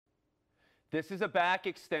This is a back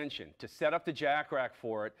extension. To set up the jack rack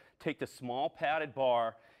for it, take the small padded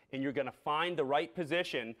bar and you're going to find the right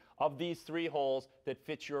position of these 3 holes that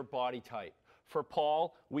fits your body type. For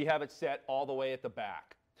Paul, we have it set all the way at the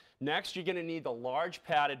back. Next, you're going to need the large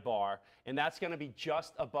padded bar, and that's going to be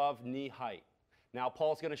just above knee height. Now,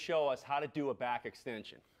 Paul's going to show us how to do a back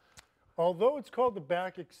extension. Although it's called the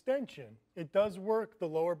back extension, it does work the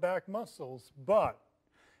lower back muscles, but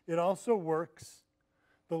it also works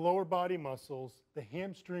the lower body muscles, the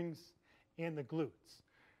hamstrings, and the glutes.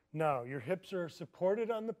 Now, your hips are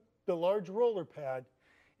supported on the large roller pad,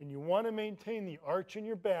 and you want to maintain the arch in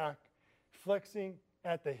your back, flexing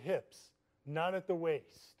at the hips, not at the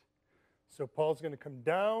waist. So Paul's going to come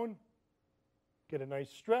down, get a nice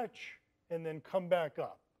stretch, and then come back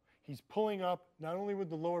up. He's pulling up not only with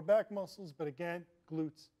the lower back muscles, but again,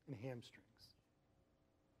 glutes and hamstrings.